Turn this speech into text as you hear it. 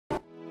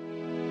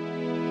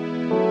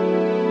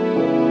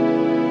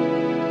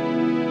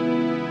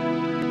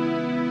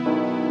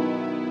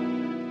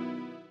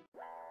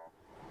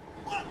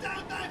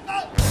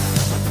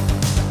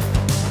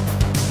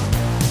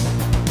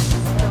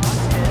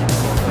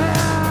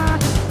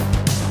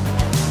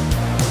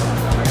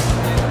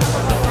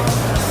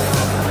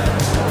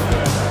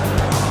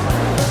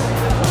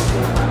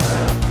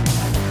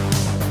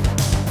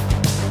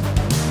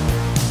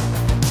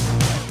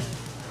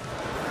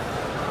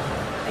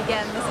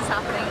is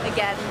happening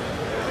again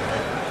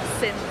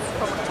since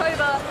from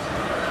October.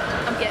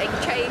 I'm getting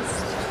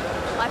chased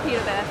by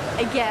Peter Bear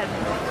again.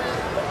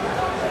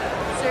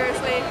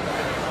 Seriously?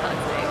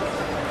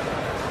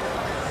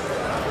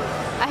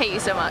 I hate you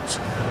so much.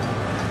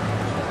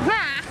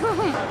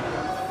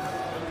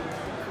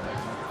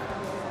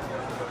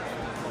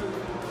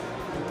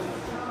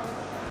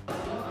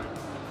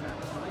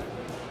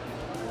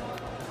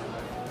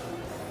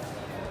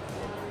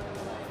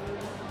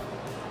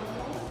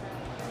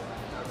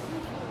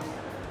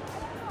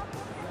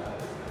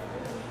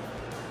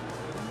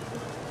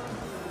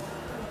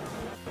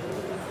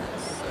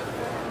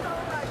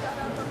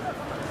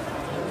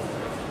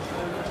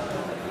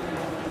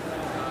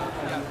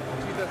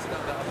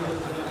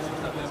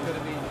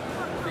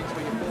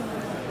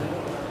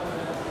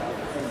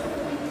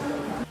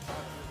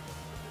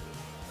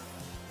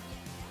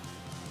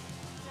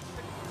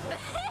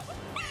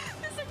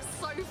 This looks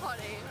so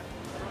funny.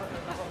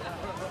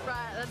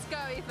 Right, let's go,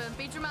 Ethan.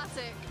 Be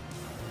dramatic.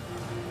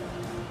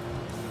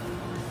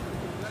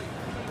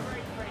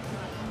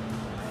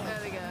 There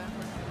we go.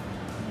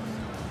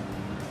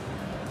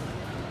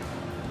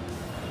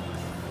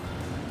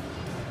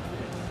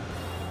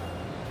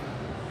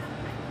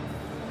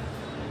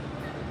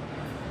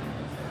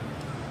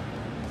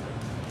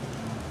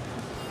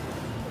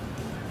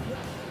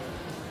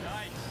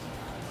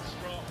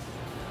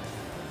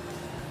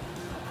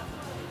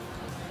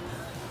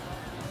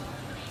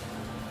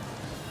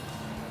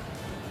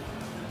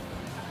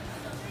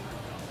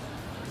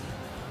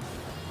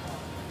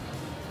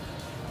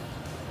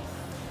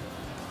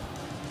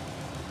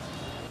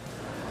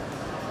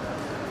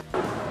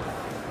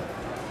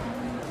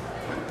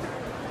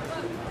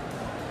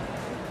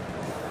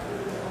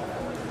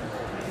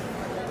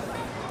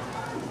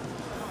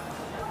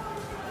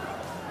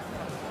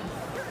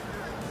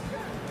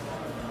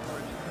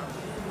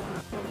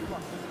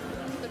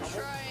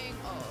 Trying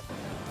off.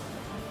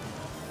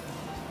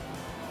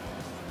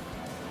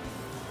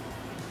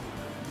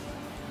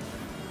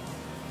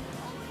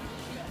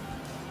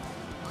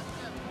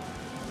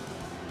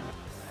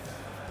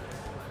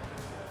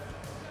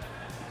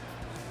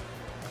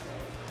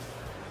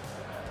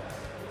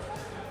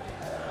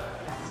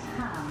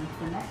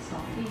 The next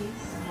stop is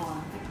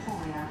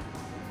Victoria.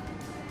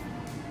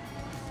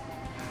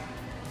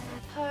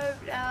 Home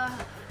now.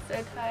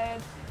 So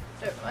tired.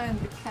 Don't mind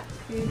the cat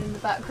food in the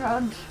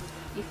background.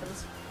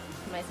 Ethan's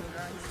amazing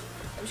drawings.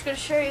 I'm just going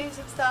to show you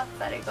some stuff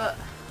that I got.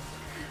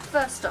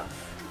 First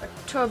off,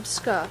 a tub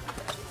scarf.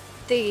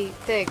 The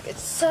thing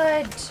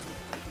inside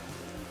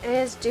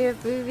is Dear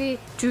Movie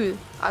 2.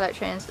 I like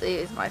trains. It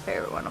is my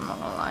favourite one, I'm not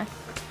gonna lie.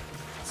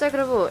 Second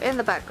of all, in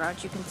the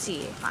background you can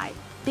see my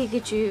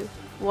Pikachu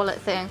wallet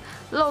thing.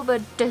 A little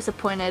bit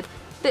disappointed,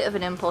 bit of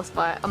an impulse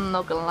buy, I'm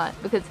not gonna lie,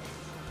 because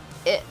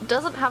it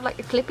doesn't have like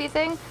a clippy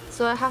thing,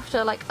 so I have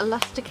to like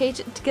elasticate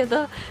it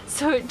together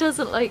so it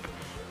doesn't like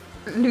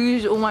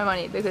lose all my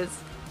money, because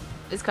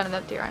it's kind of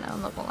empty right now,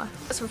 I'm not gonna lie.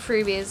 Some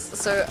freebies,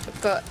 so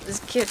I've got this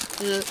cute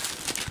little,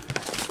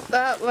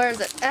 where is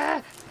it?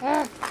 I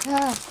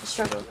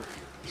struggle.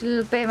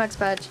 Little Baymax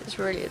badge, it's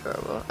really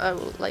adorable. I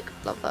will like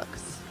love that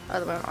because at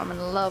the moment I'm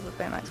in love with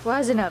Baymax. Why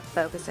is it not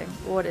focusing?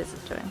 What is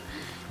it doing?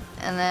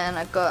 And then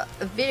I've got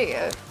a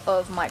video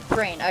of my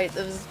brain. There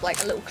was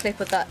like a little clip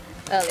of that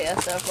earlier,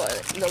 so I've got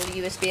a little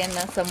USB in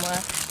there somewhere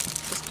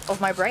just of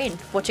my brain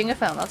watching a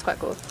film. That's quite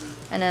cool.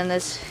 And then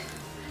there's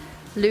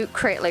Loot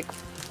Crate like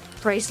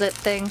bracelet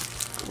thing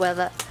where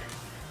that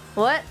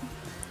what?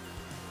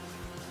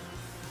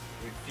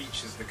 It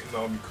features the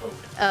Konami code.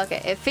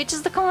 Okay, it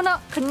features the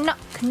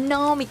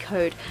Konami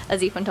code,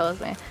 as Ethan tells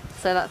me.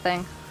 So that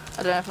thing,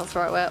 I don't know if that's the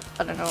right way up,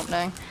 I don't know what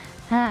I'm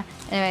doing.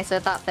 Anyway, so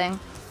that thing,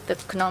 the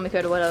Konami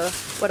code or whatever.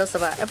 What else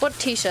about? I bought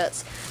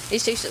t-shirts.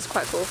 These t-shirts are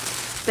quite cool.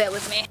 Bear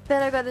with me.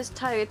 Then I got this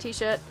Tiger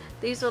t-shirt.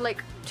 These were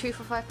like 2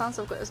 for £5,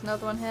 so I've got this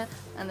another one here.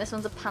 And this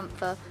one's a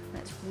panther,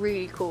 and it's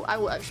really cool. I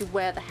will actually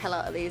wear the hell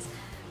out of these.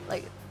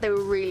 Like, they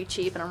were really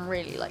cheap, and I'm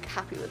really like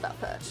happy with that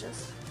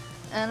purchase.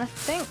 And I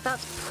think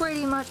that's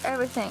pretty much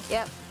everything.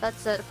 Yep,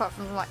 that's it, apart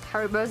from like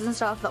Haribos and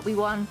stuff that we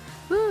won.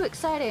 Woo,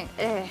 exciting.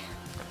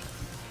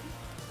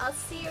 I'll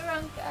see you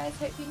around, guys.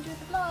 Hope you enjoyed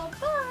the vlog.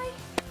 Bye!